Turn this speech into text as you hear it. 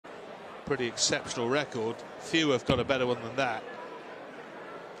pretty exceptional record. Few have got a better one than that.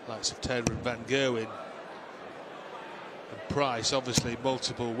 Likes of Taylor and Van Gerwen. And Price, obviously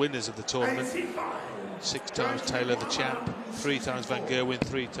multiple winners of the tournament. 6 times Taylor the champ, 3 times Van Gerwen,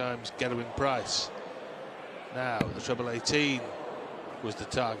 3 times Gerwyn Price. Now the treble 18 was the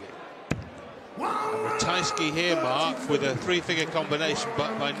target. And Ratajski here, Mark, with a 3-figure combination,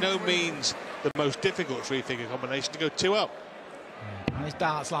 but by no means the most difficult 3-figure combination to go 2 up. And his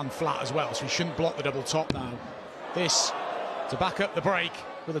darts land flat as well, so he shouldn't block the double top now. This to back up the break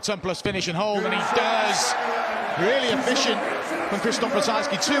with a ton-plus finish and hold, and he does. Really efficient from Krzysztof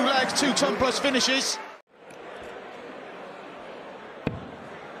Ratajski. 2 legs, 2 ton-plus finishes. Look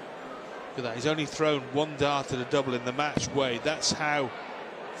at that, he's only thrown 1 dart at a double in the match, Wade. That's how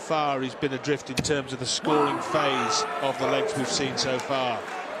far he's been adrift in terms of the scoring phase of the legs we've seen so far.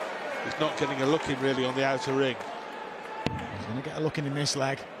 He's not getting a look in really on the outer ring. He's going to get a look in this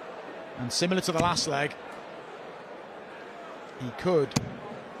leg, and similar to the last leg, he could.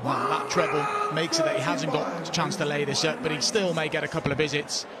 Well, that treble makes it that he hasn't got a chance to lay this up, but he still may get a couple of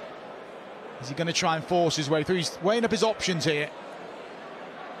visits. Is he going to try and force his way through? He's weighing up his options here.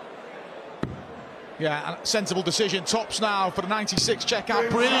 Yeah, a sensible decision. Tops now for the 96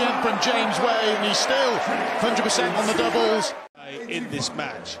 checkout. Brilliant from James Wade, and he's still 100% on the doubles. In this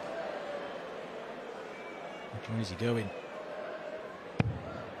match. Which way is he going?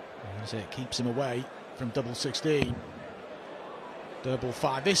 As it keeps him away from double 16. Double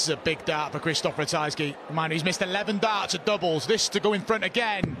 5. This is a big dart for Krzysztof Ratajski. Man, he's missed 11 darts at doubles. This to go in front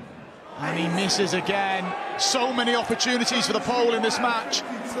again. And he misses again. So many opportunities for the pole in this match.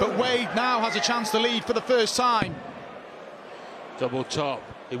 But Wade now has a chance to lead for the first time. Double top.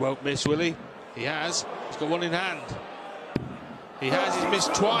 He won't miss, will he? He has. He's got 1 in hand. He has. He's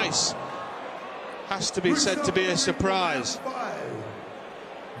missed twice. Has to be said to be a surprise.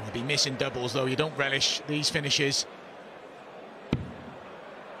 He'll be missing doubles, though. You don't relish these finishes.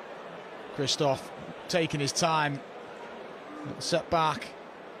 Krzysztof taking his time. Little setback.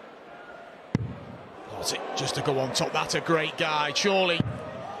 That's it, just to go on top. That's a great guide, surely.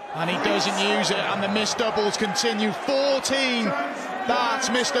 And he doesn't use it, and the missed doubles continue. 14 darts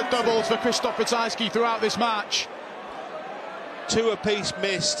missed at doubles for Krzysztof Ratajski throughout this match. 2 apiece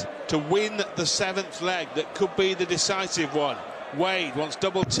missed to win the 7th leg that could be the decisive one. Wade wants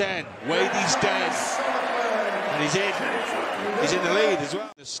double 10. Wade is dead. And he's in. He's in the lead as well.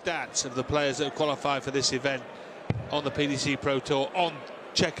 The stats of the players that have qualified for this event on the PDC Pro Tour on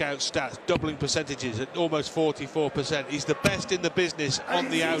checkout stats, doubling percentages at almost 44%. He's the best in the business on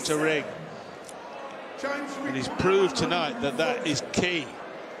the outer ring. And he's proved tonight that that is key.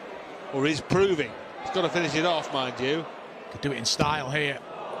 Or is proving. He's got to finish it off, mind you. Could do it in style here.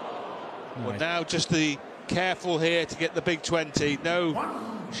 Well, now just the careful here to get the big 20. No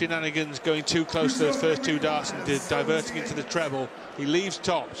shenanigans going too close to those first 2 darts and diverting into the treble. He leaves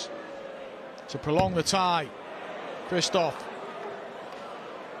tops. To prolong the tie, Krzysztof.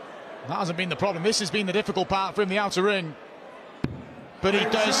 That hasn't been the problem. This has been the difficult part for him, the outer ring. But he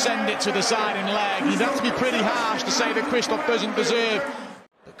does send it to the side in leg. You'd have to be pretty harsh to say that Krzysztof doesn't deserve.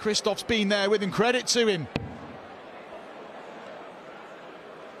 But Krzysztof's been there with him. Credit to him.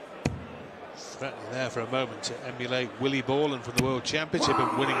 Threatening there for a moment to emulate Willie Borland from the World Championship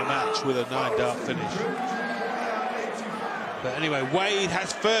and winning a match with a 9-dart finish. But anyway, Wade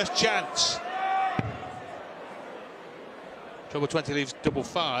has first chance. Treble 20 leaves double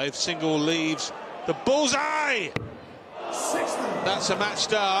 5. Single leaves the bullseye. That's a match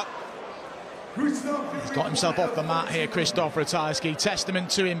start. He's got himself off the mat here, Krzysztof Ratajski.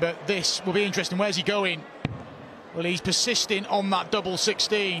 Testament to him, but this will be interesting. Where's he going? Well, he's persisting on that double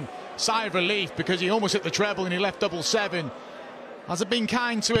 16. Sigh of relief because he almost hit the treble and he left double 7. Hasn't been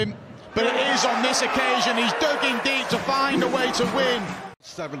kind to him, but it is on this occasion. He's dug in deep to find a way to win.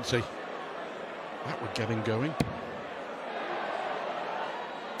 70. That would get him going.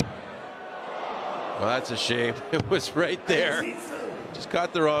 Well, that's a shame. It was right there. Just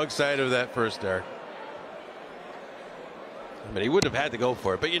caught the wrong side of that first dart. I mean, he wouldn't have had to go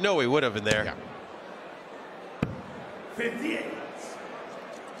for it, but you know he would have in there. Yeah. 58.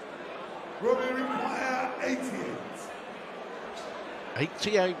 Robbie require 88.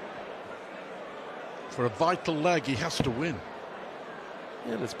 88. For a vital leg, he has to win.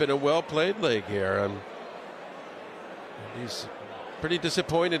 And it's been a well-played leg here. He's pretty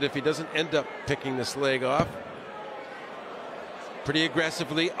disappointed if he doesn't end up picking this leg off. Pretty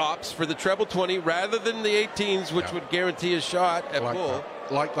aggressively opts for the treble 20 rather than the 18s, which would guarantee a shot at bull.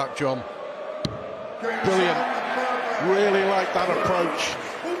 Like that, John. Brilliant. Really like that approach.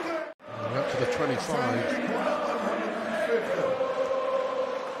 And up to the 25.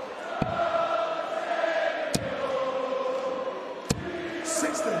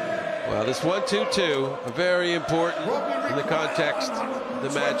 Well, this 1-2-2, very important in the context of the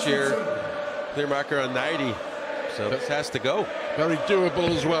match here. Clear marker on 90, so this has to go. Very doable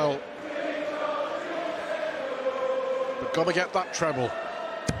as well. But got to get that treble.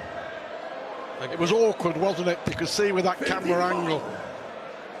 It was awkward, wasn't it? You could see with that camera angle.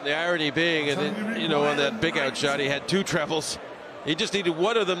 The irony being, you know, on that big out shot, he had 2 trebles. He just needed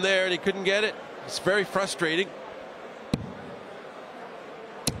one of them there, and he couldn't get it. It's very frustrating.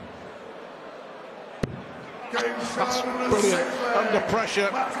 That's brilliant. Under pressure.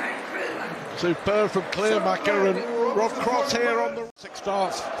 Superb from Clearmaker, and Rob Cross here on the 6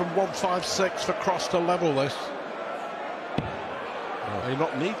 starts from 156 for Cross to level this. May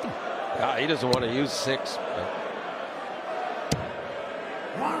not need them. He doesn't want to use 6.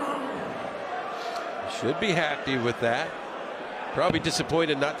 Should be happy with that. Probably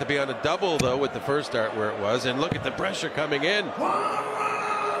disappointed not to be on a double, though, with the first start where it was. And look at the pressure coming in.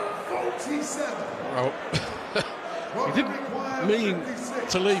 147. Well, he didn't mean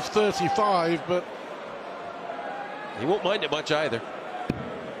to leave 35, but he won't mind it much either.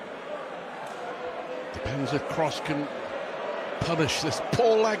 Depends if Cross can punish this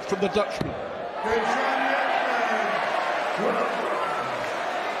poor leg from the Dutchman.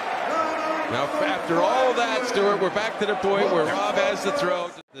 Now, after all that, Stuart, we're back to the point where Rob has the throw.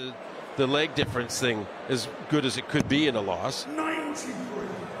 The leg difference thing as good as it could be in a loss. 93.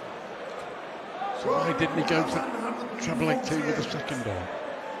 So why didn't he go for treble 18 with the second ball?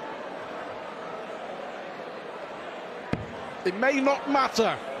 It may not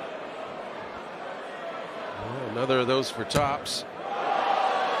matter. Oh, another of those for tops.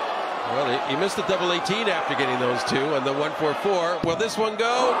 Well, he missed the double 18 after getting those 2 on the 144. Will this one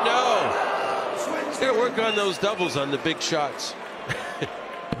go? No. He's got to work on those doubles on the big shots.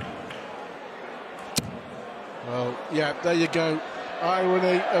 Well, yeah, there you go.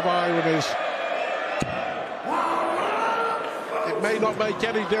 Irony of ironies. It may not make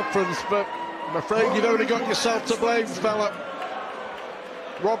any difference, but I'm afraid you've only got yourself to blame, fella.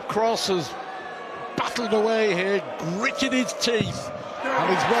 Rob Cross has battled away here, gritted his teeth, and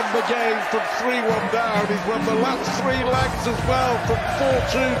he's won the game from 3-1 down. He's won the last 3 legs as well from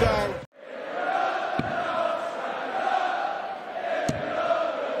 4-2 down.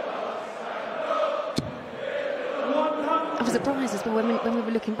 I was surprised as well when we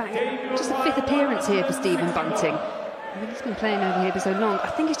were looking back. Just the 5th appearance here for Stephen Bunting. I mean, he's been playing over here for so long. I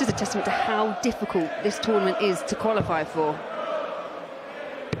think it's just a testament to how difficult this tournament is to qualify for.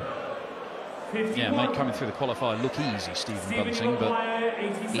 Yeah, made coming through the qualifier look easy, Stephen Bunting, but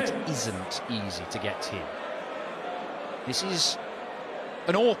it isn't easy to get here. This is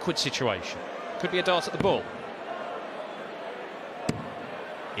an awkward situation. Could be a dart at the ball.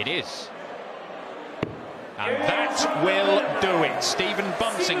 It is. And that will do it. Stephen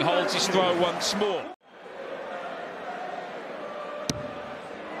Bunting holds his throw once more.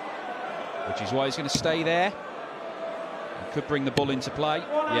 Which is why he's going to stay there. He could bring the ball into play.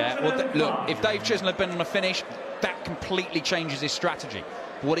 Yeah, well, look, if Dave Chisholm had been on a finish, that completely changes his strategy.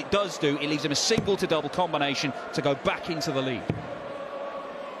 But what it does do, it leaves him a single to double combination to go back into the lead.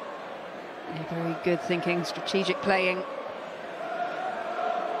 Yeah, very good thinking, strategic playing.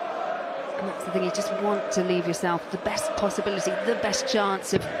 And that's the thing, you just want to leave yourself the best possibility, the best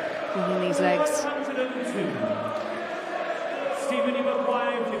chance of winning these legs. Stephen, you've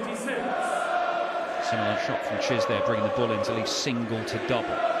acquired 56. Similar shot from Chiz there, bringing the ball in to leave single to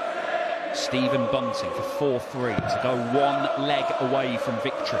double. Stephen Bunting for 4-3 to go 1 leg away from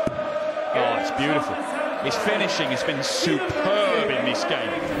victory. Oh, it's beautiful. His finishing has been superb in this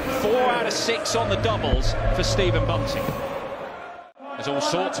game. 4 out of 6 on the doubles for Stephen Bunting. There's all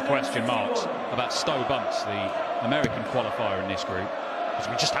sorts of question marks about Stowe Bunce, the American qualifier in this group, because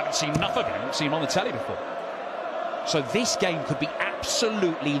we just haven't seen enough of him. We haven't seen him on the telly before. So this game could be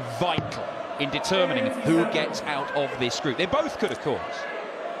absolutely vital in determining who gets out of this group. They both could, of course.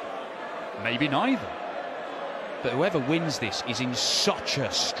 Maybe neither. But whoever wins this is in such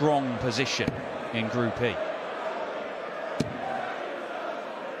a strong position in Group E.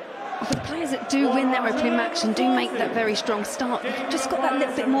 For the players that do win their opening match and do make that very strong start, you've just got that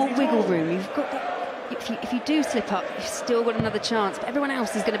little bit more wiggle room. You've got that. If you do slip up, you've still got another chance. But everyone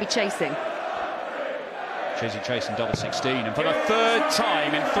else is going to be chasing. Chizzy chasing double 16, and for the 3rd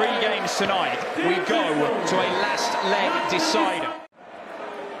time in 3 games tonight, we go to a last leg decider.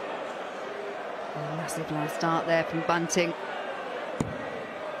 A massive last start there from Bunting.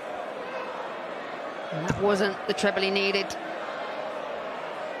 And that wasn't the treble he needed.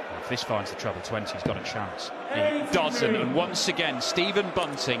 this finds the treble 20, he's got a chance. He doesn't, and once again, Stephen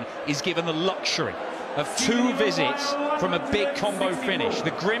Bunting is given the luxury of 2 visits from a big combo finish.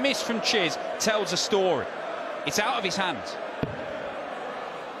 The grimace from Chiz tells a story. It's out of his hands.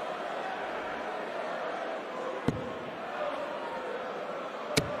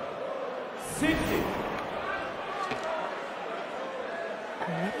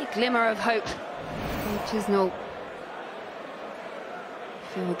 A glimmer of hope. Chisnall.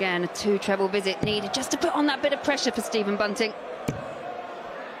 So again, a 2 treble visit needed just to put on that bit of pressure for Stephen Bunting.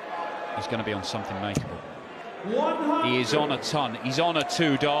 He's going to be on something makeable. He is on a ton. He's on a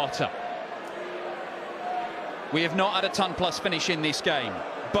 2-darter. We have not had a ton plus finish in this game.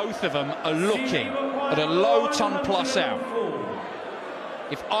 Both of them are looking at a low ton plus out.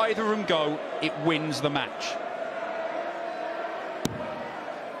 If either of them go, it wins the match.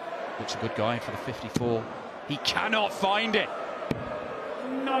 Looks a good guy for the 54. He cannot find it.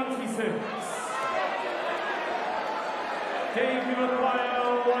 96. David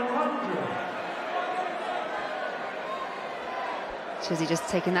Maguire, 100. Chizzy just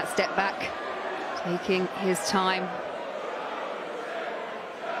taking that step back, taking his time.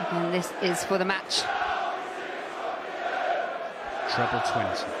 Again, this is for the match. Treble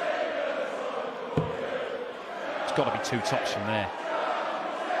 20. It's got to be 2 tops from there.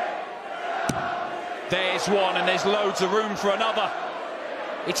 There's one, and there's loads of room for another.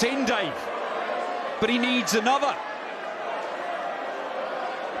 It's in, Dave, but he needs another.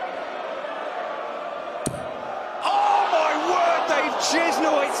 Oh my word, Dave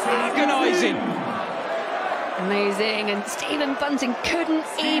Chisnall, it's agonising. Amazing, and Stephen Bunting couldn't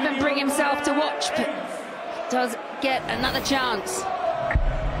even bring himself to watch, but does get another chance.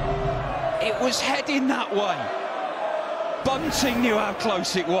 It was heading that way. Bunting knew how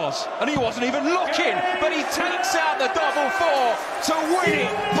close it was, and he wasn't even looking, but he takes out the double 4 to win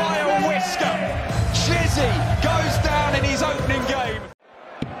it by a whisker. Chizzy goes down in his opening game.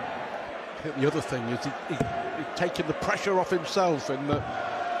 The other thing is he's taking the pressure off himself, and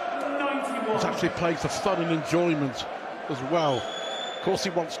he's actually playing for fun and enjoyment as well. Of course he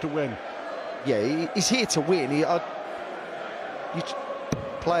wants to win. Yeah, he's here to win.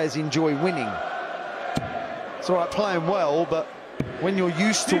 Players enjoy winning. It's all right playing well, but when you're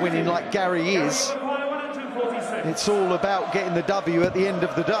used to winning like Gary is, it's all about getting the W at the end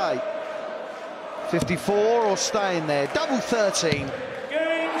of the day. 54 or staying there. Double 13.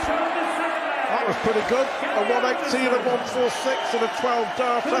 That was pretty good. A 118, a 146 and a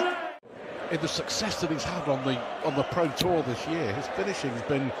 12-darter. In the success that he's had on the Pro Tour this year, his finishing's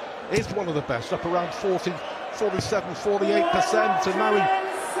is one of the best, up around 40, 47, 48%, and now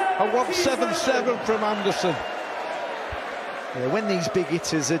a 177 from Anderson. Yeah, when these big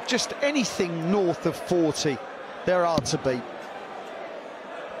hitters are just anything north of 40, they're hard to beat.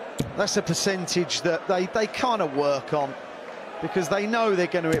 That's a percentage that they kind of work on, because they know they're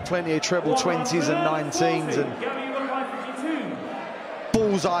going to hit plenty of treble 20s and 19s and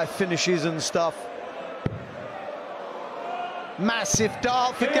bullseye finishes and stuff. Massive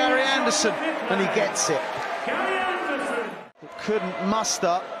dart for Gary Anderson, and he gets it. Couldn't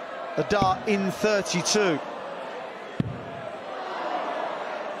muster a dart in 32.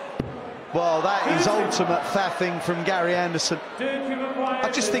 Well, that is ultimate faffing from Gary Anderson. I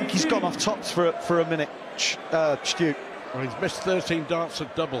just think he's gone off tops for a minute, Stu. Well, he's missed 13 darts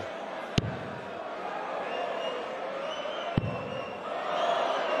at double.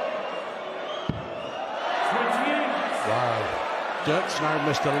 Wow. Dirk's now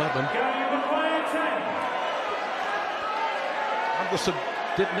missed 11. Anderson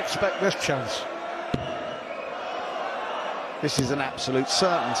didn't expect this chance. This is an absolute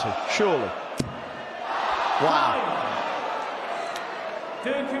certainty, surely. Wow.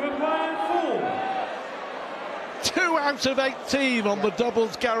 2 out of 18 on the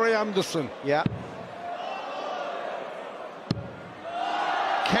doubles, Gary Anderson. Yeah.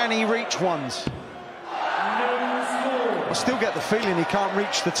 Can he reach ones? I still get the feeling he can't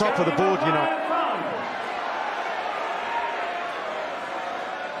reach the top of the board, you know.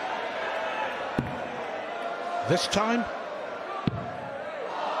 This time,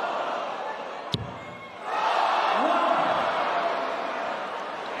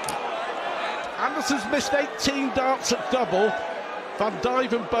 Anderson's missed 18 darts at double. Van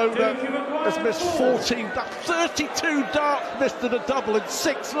Dijvenbode has missed 14. That's 32 darts missed at a double in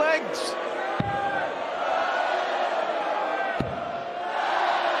 6 legs.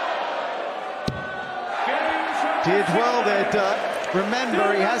 Did well there, Dirk.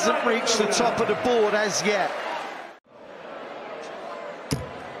 Remember, he hasn't reached the top of the board as yet.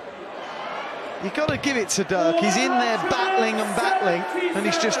 You've got to give it to Dirk. He's in there battling and battling, and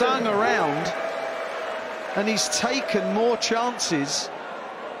he's just hung around. And he's taken more chances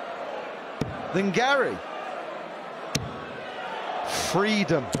than Gary.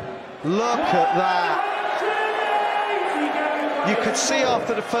 Freedom. Look at that. You could see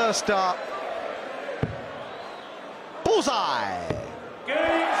after the first dart. Bullseye.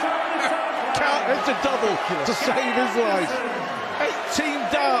 It's a double to save his life. 18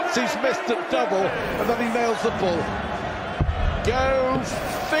 darts he's missed at double, and then he nails the bull. Go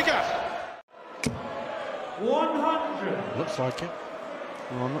figure. 100. Looks like it.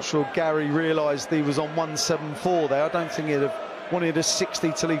 Well, I'm not sure Gary realised he was on 174 there. I don't think he'd have wanted a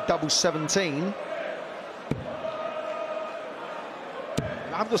 60 to leave double 17.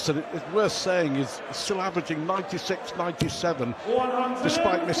 Anderson, it's worth saying, is still averaging 96, 97,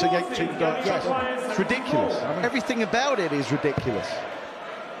 despite missing 18 darts. Yes, it's ridiculous. Everything about it is ridiculous.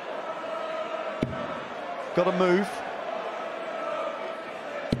 Got to move.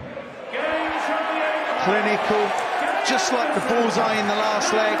 Clinical, just like the bullseye in the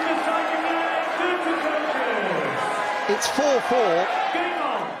last leg. It's 4-4.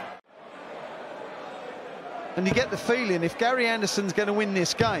 And you get the feeling if Gary Anderson's going to win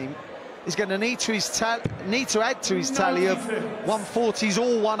this game, he's going to need to add to his tally of 140s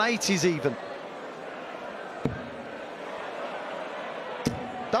or 180s even.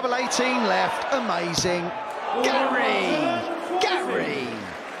 Double 18 left, amazing. Gary!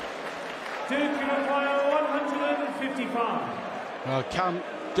 Can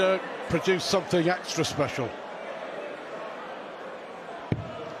Dirk produce something extra special?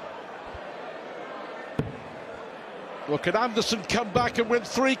 Well, can Anderson come back and win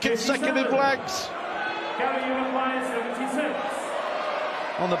 3 consecutive legs?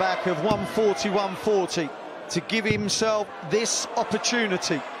 On the back of 140-140 to give himself this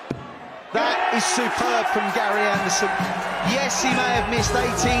opportunity. That is superb from Gary Anderson. Yes, he may have missed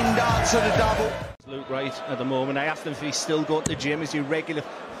 18 darts at a double. Luke Wright at the moment. I asked him if he's still going to the gym. Is he regularly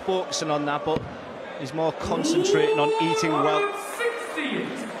focusing on that? But he's more concentrating on eating well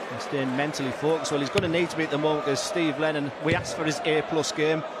and staying mentally focused. Well, he's going to need to be at the moment because Steve Lennon, we asked for his A+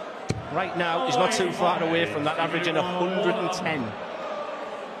 game. Right now, he's not too far away from that, averaging 110.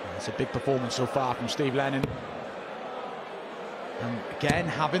 It's a big performance so far from Steve Lennon. And again,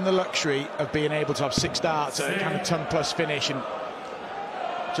 having the luxury of being able to have 6 darts at a kind of ton-plus finish and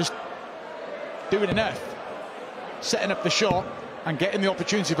just doing enough, setting up the shot and getting the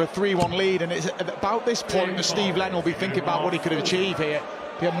opportunity for a 3-1 lead. And it's at about this point that Steve Lennon will be thinking about what he could achieve here.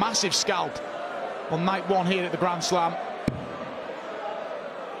 Be a massive scalp on night 1 here at the Grand Slam.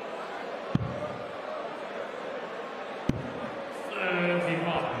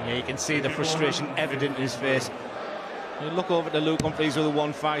 Yeah, you can see the frustration evident in his face. You look over to Luke Humphries with a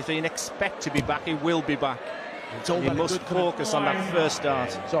 153 and expect to be back. He will be back. It's all you must focus on that first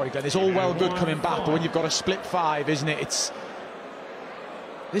start. Sorry, Glenn, it's all well good coming back, but when you've got a split 5, isn't it?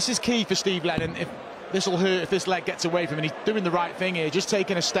 This is key for Steve Lennon. If this will hurt if this leg gets away from him, and he's doing the right thing here, just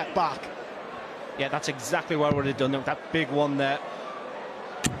taking a step back. Yeah, that's exactly what I would have done. That big one there.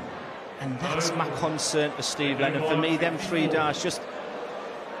 And that's my concern for Steve Lennon. For me, them 3 darts just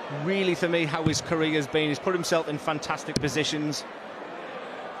really, for me, how his career has been. He's put himself in fantastic positions.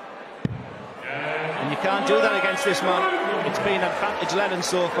 And you can't do that against this man. It's been advantage Lennon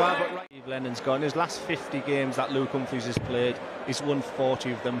so far, but Steve Lennon's gone. His last 50 games that Luke Humphries has played, he's won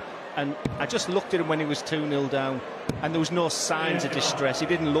 40 of them. And I just looked at him when he was 2-0 down, and there was no signs of distress. He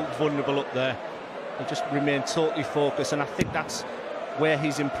didn't look vulnerable up there. He just remained totally focused, and I think that's where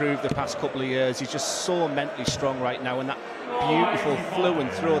he's improved the past couple of years. He's just so mentally strong right now, and that beautiful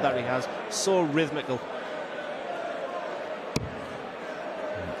fluent throw that he has, so rhythmical.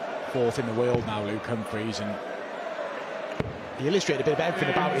 4th in the world now, Luke Humphries, and he illustrated a bit of everything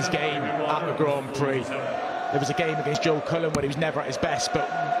about his game at the Grand Prix. There was a game against Joe Cullen where he was never at his best, but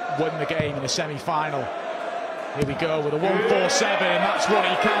won the game in the semi-final. Here we go with a 147, and that's what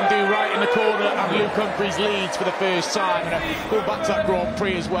he can do right in the corner, and Luke Humphries leads for the first time. And going back to that Grand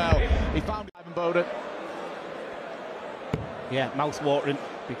Prix as well, he found Ivan Bowden. Yeah, mouth-watering,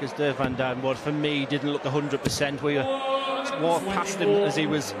 because Dirk van Duijvenbode, for me, didn't look 100%. We walked past him as he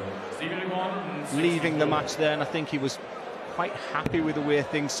was leaving the match there, and I think he was quite happy with the way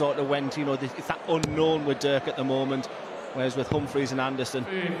things sort of went. You know, it's that unknown with Dirk at the moment, whereas with Humphries and Anderson,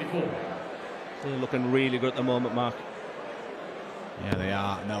 they're looking really good at the moment, Mark. Yeah, they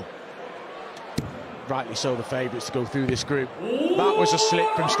are. No, rightly so, the favourites to go through this group. That was a slip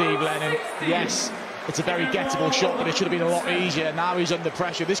from Steve Lennon. Yes, it's a very gettable shot, but it should have been a lot easier. Now he's under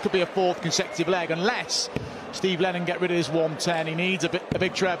pressure. This could be a 4th consecutive leg, unless Steve Lennon get rid of his 110. He needs a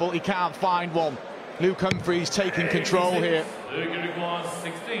big treble. He can't find one. Luke Humphries taking control here.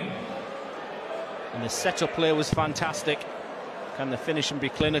 And the setup play was fantastic. Can the finishing be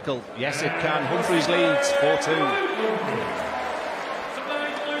clinical? Yes, it can. Humphries leads 4-2.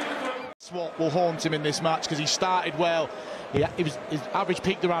 That's what will haunt him in this match, because he started well. His average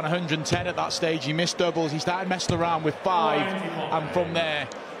peaked around 110 at that stage. He missed doubles. He started messing around with 5, and from there,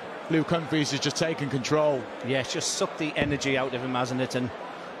 Luke Humphries has just taken control. Yeah, it's just sucked the energy out of him, hasn't it? And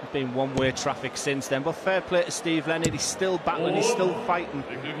it's been one-way traffic since then. But fair play to Steve Leonard. He's still battling. He's still fighting,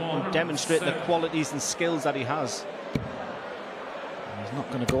 and demonstrating the qualities and skills that he has. He's not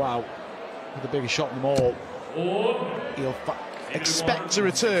going to go out with the biggest shot in them all. He'll expect to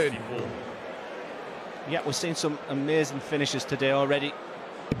return. Yeah, we're seeing some amazing finishes today already.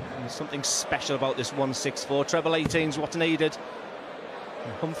 And there's something special about this 164. Treble 18's what's needed.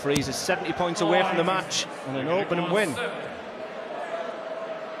 And Humphries is 70 points away from the match and an opening win.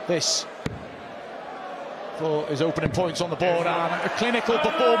 This for his opening points on the board, and a clinical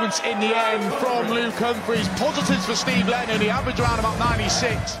performance in the end from Luke Humphries. Positives for Steve Lennon. He averaged around about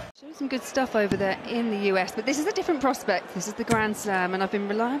 96. Showed some good stuff over there in the US, but this is a different prospect. This is the Grand Slam, and I've been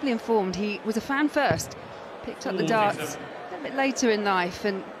reliably informed he was a fan first, picked up the darts a little bit later in life,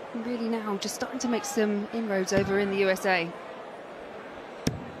 and really now just starting to make some inroads over in the USA.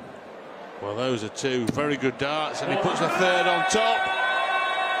 Well, those are 2 very good darts, and he puts a 3rd on top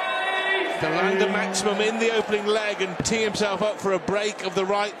to land a maximum in the opening leg and tee himself up for a break of the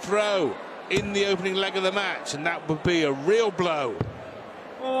right throw in the opening leg of the match, and that would be a real blow.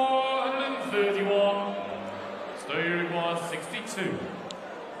 431. Stow 62.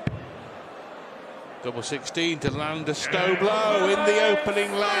 Double 16 to land a Stow blow in the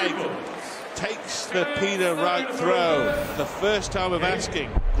opening leg. Takes the Peter Wright throw. The first time of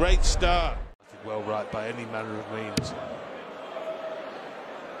asking. Great start. Well right by any manner of means.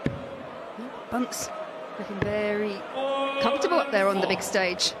 Bunce looking very comfortable up there on the big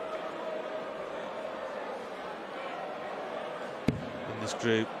stage. In this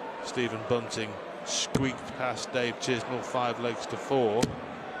group, Stephen Bunting squeaked past Dave Chisnell 5 legs to 4.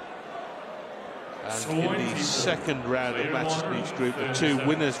 And in the second round of matches in each group, the 2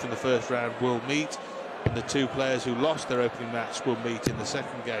 winners from the first round will meet, and the 2 players who lost their opening match will meet in the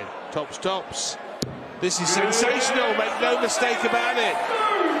second game. Tops, tops. This is sensational, make no mistake about it.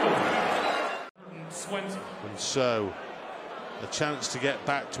 And so, a chance to get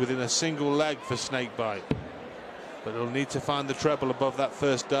back to within a single leg for Snakebite. But he'll need to find the treble above that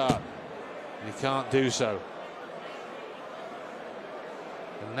first dart, and he can't do so.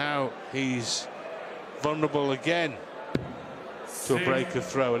 And now he's vulnerable again to a break of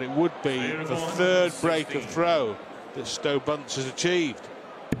throw, and it would be the 3rd break of throw that Stow Bunce has achieved.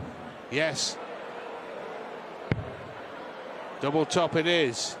 Yes, double top it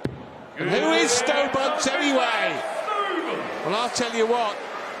is. And who is Stow Bunce anyway? Well, I'll tell you what.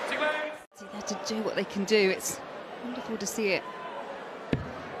 See there to do what they can do. It's wonderful to see it.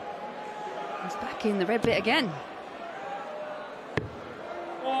 He's back in the red bit again.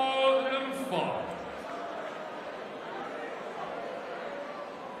 405.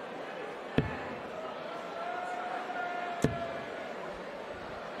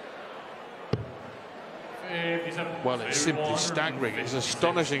 Well, it's simply staggering. It's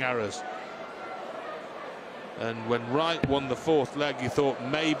astonishing errors. And when Wright won the 4th leg, you thought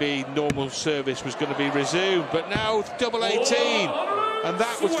maybe normal service was going to be resumed. But now double 18. And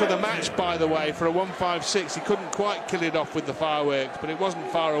that was for the match, by the way, for a 156. He couldn't quite kill it off with the fireworks, but it wasn't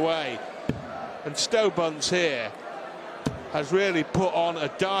far away. And Stow Bunce here has really put on a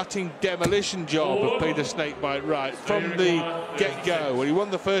darting demolition job of Peter Snakebite Wright from the get-go when he won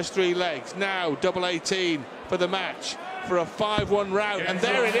the first 3 legs. Now double 18 for the match for a 5-1 rout, and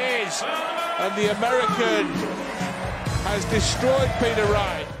there it is, and the American has destroyed Peter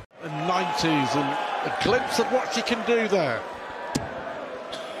Wright. The 90s, and a glimpse of what she can do there.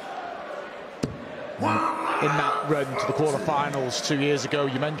 In that run to the quarterfinals 2 years ago,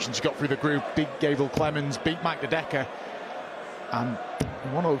 you mentioned she got through the group, beat Gabriel Clemens, beat Mike Dedeker, and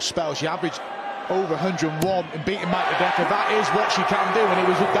in one of those spells she averaged over 101 and beating Mike Dedeker. That is what she can do, and it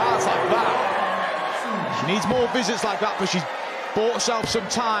was with darts like that. She needs more visits like that, but she's bought herself some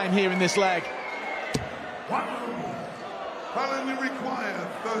time here in this leg. Penalty required,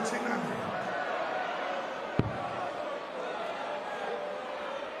 39.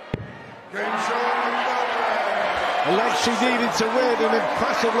 Game show number 1. A leg she needed to win, and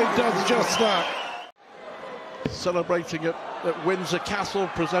impressively does just that. Celebrating at Windsor Castle,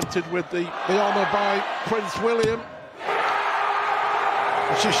 presented with the honour by Prince William.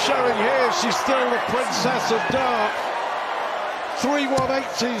 She's showing here she's still the princess of dart. 3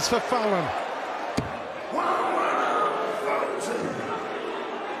 180s for Fallon.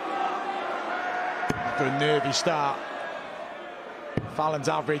 After a nervy start, Fallon's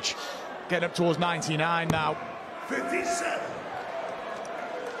average getting up towards 99 now. 57.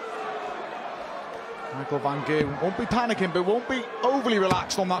 Michael Van Gerwen won't be panicking, but won't be overly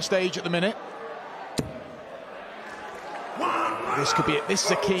relaxed on that stage at the minute. This could be it. This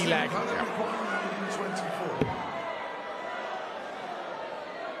is a key leg.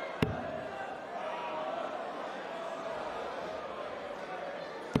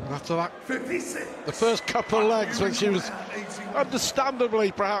 After that, the first couple of legs when she was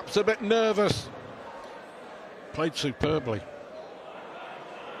understandably perhaps a bit nervous, played superbly.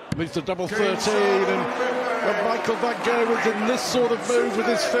 Leads to double 13, and when Michael Van Gerwen's in this sort of move with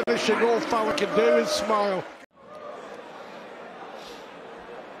his finishing, all Fallon can do is smile.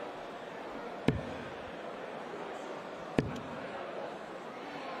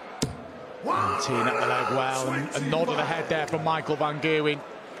 Teeing up the leg well, and a nod of the head there from Michael Van Gerwen.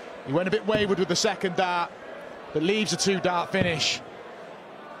 He went a bit wayward with the second dart, but leaves a 2-dart finish.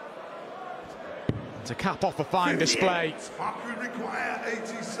 To cap off a fine display. We require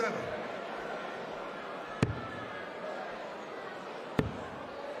 87.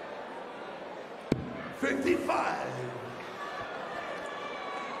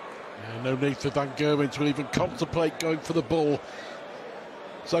 No need for Van Gerwen to even contemplate going for the ball.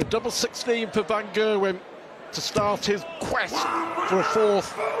 So double 16 for Van Gerwen to start his quest for a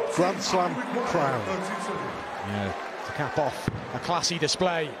 4th Grand Slam crown. Yeah, to cap off a classy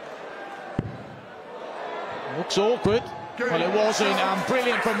display. Looks awkward. Well, it wasn't, and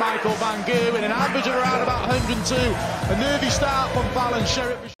brilliant from Michael Van Gerwen, an average of around about 102. A nervy start from Fallon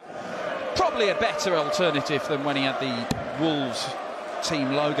Sherritt. Probably a better alternative than when he had the Wolves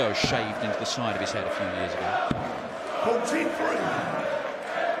team logo shaved into the side of his head a few years ago. 43.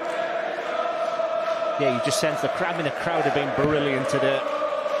 Yeah, you just sense the crowd. I mean, the crowd have been brilliant today.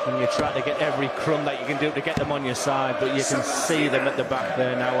 When you try to get every crumb that you can do to get them on your side, but you can see them at the back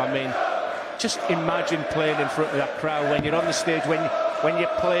there now. I mean, just imagine playing in front of that crowd when you're on the stage, when you're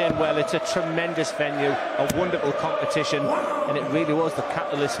playing well. It's a tremendous venue, a wonderful competition, and it really was the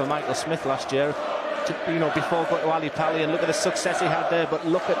catalyst for Michael Smith last year. You know, before going to Ali Pali, and look at the success he had there. But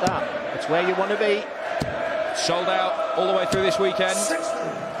look at that; it's where you want to be. Sold out all the way through this weekend.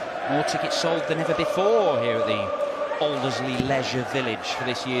 More tickets sold than ever before here at the Aldersley Leisure Village for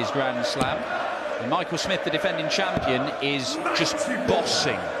this year's Grand Slam. And Michael Smith, the defending champion, is just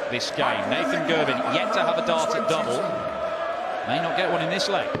bossing this game. Nathan Gervin yet to have a dart at double. May not get one in this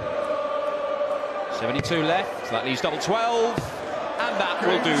leg. 72 left, so that leaves double 12, and that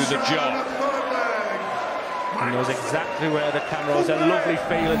will do the job. He knows exactly where the camera was. A lovely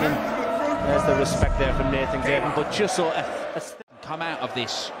feeling, and there's the respect there from Nathan Gervin. But just sort of come out of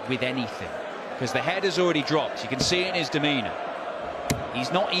this with anything, because the head has already dropped. You can see it in his demeanour.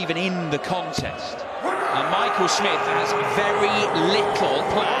 He's not even in the contest. And Michael Smith has very little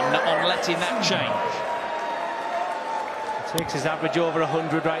plan on letting that change. Takes his average over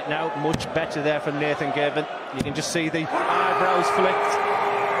 100 right now. Much better there from Nathan Gervin. You can just see the eyebrows flicked.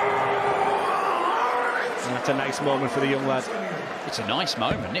 And that's a nice moment for the young lad. It's a nice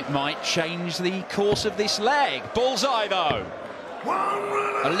moment. It might change the course of this leg. Bullseye, though.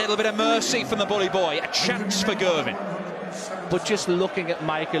 A little bit of mercy from the bully boy. A chance for Gervin. But just looking at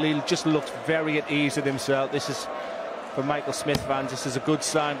Michael, he just looks very at ease with himself. This is, for Michael Smith fans, this is a good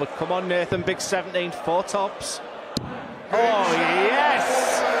sign. But come on, Nathan, big 17, 4 tops. Oh,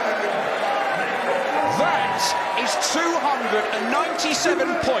 yes! That is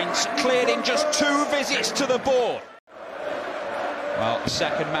 297 points cleared in just 2 visits to the board. Well,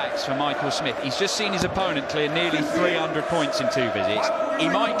 second max for Michael Smith. He's just seen his opponent clear nearly 300 points in 2 visits. He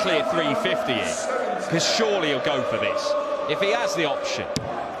might clear 350 in, because surely he'll go for this. If he has the option,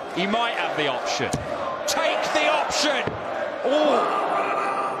 he might have the option. Take the option! Oh!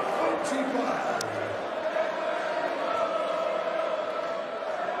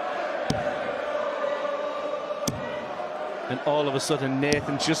 And all of a sudden,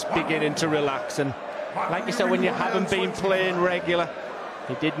 Nathan's just beginning to relax. And like you said, when you haven't been playing regular,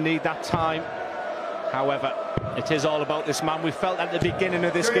 he did need that time. However, it is all about this man. We felt at the beginning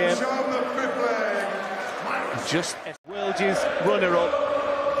of this game. Just World Youth runner-up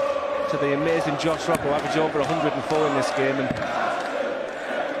to the amazing Josh Rock, who averaged over 104 in this game. And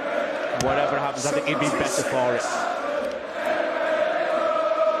whatever happens, I think he'd be better for it.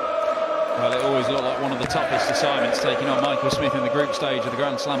 Well, it always looked like one of the toughest assignments, taking on Michael Smith in the group stage of the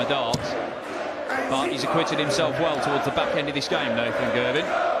Grand Slam of darts. but he's acquitted himself well towards the back end of this game, Nathan Gervin.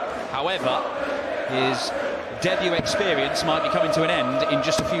 However, his debut experience might be coming to an end in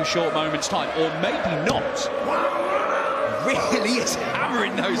just a few short moments' time, or maybe not. Really is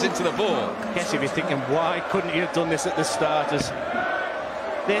hammering those into the ball. I guess if you're thinking, why couldn't you have done this at the starters?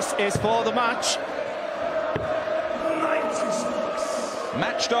 This is for the match.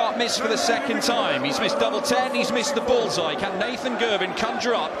 Match start missed for the second time. He's missed double 10, he's missed the bullseye. Can Nathan Gervin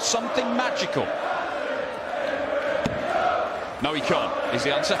conjure up something magical? No, he can't, is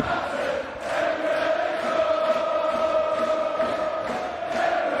the answer.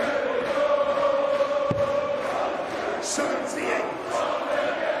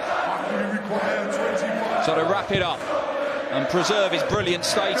 So to wrap it up and preserve his brilliant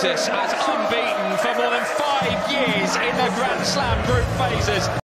status as unbeaten for more than 5 years in the Grand Slam group phases.